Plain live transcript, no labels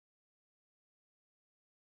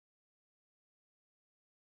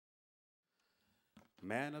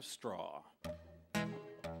Man of Straw.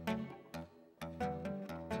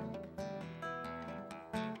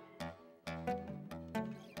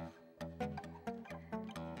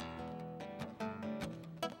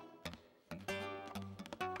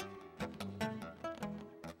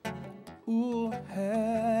 Ooh,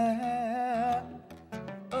 hey,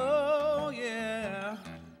 oh yeah.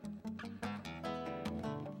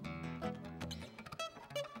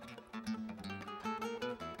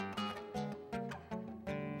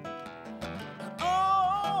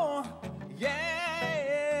 Oh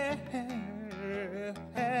yeah.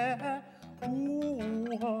 Ooh.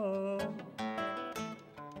 Oh.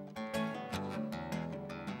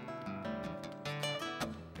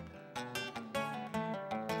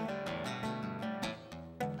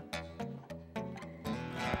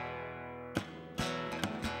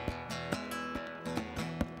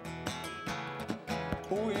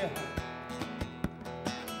 Oh yeah.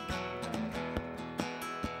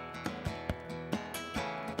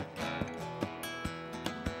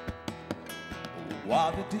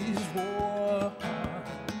 While the days war,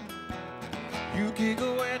 you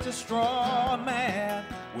giggle at your straw man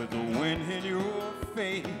with the wind in your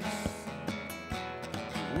face.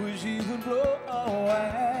 Wish he would blow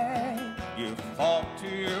away. You fall to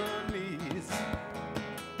your knees.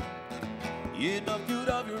 You the feud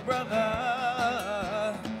of your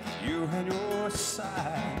brother, you and your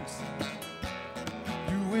sides.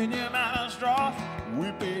 You in your man of straw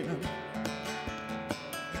weeping.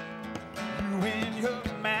 You in your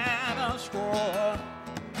man of straw,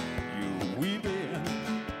 you weeping.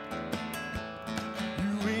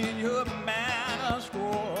 You in your man of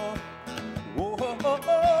straw. Oh, oh, oh,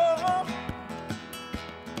 oh.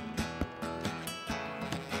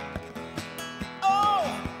 Oh,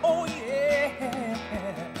 oh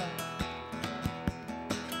yeah.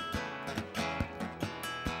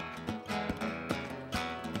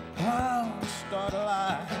 Brown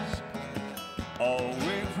starlight,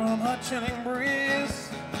 away from her chilling breeze,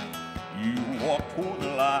 you walk toward the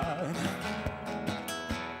light.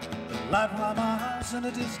 The light from my house in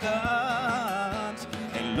the distance,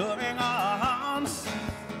 and loving arms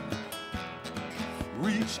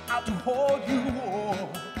reach out to hold you.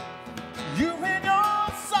 You in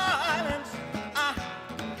your silence,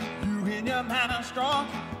 you in your man of straw,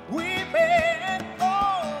 weeping.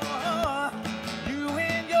 Oh, you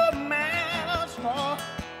in your man of straw,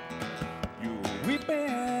 you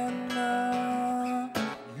weeping.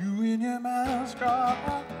 You in your man of straw,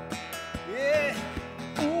 yeah.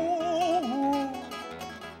 Ooh.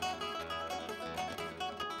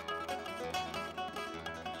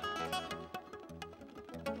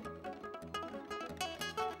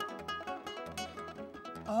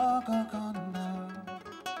 Oh, go, go, no.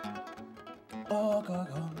 Oh, go,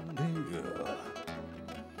 go, no.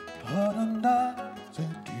 Oh, no, no. Say,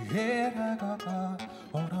 yeah, go, go.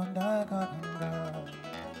 Oh, no, no, go, go.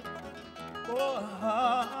 Oh,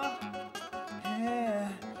 yeah.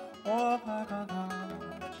 Oh, go, go, go.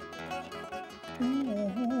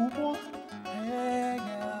 Ooh, yeah,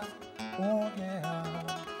 yeah. Oh, yeah.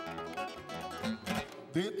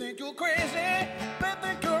 They think you're crazy. They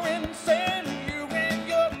think you're insane.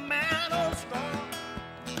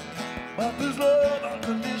 But this love,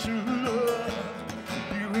 unconditional love,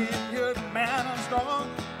 you in your man of straw.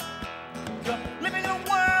 You're living in a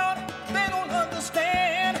world they don't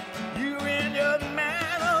understand. You in your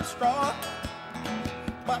man of straw.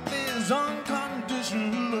 But there's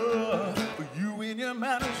unconditional love for you in your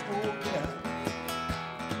man of straw. Yeah.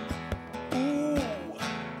 Ooh.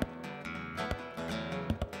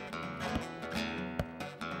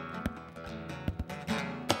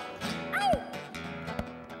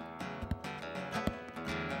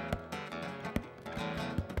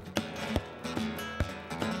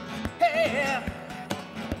 Yeah.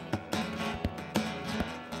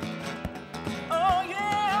 Oh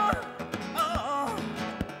yeah. Oh.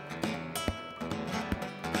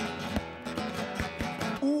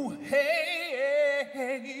 Ooh, hey,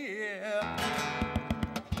 yeah.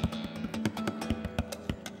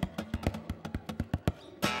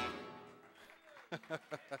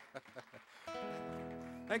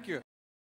 Thank you.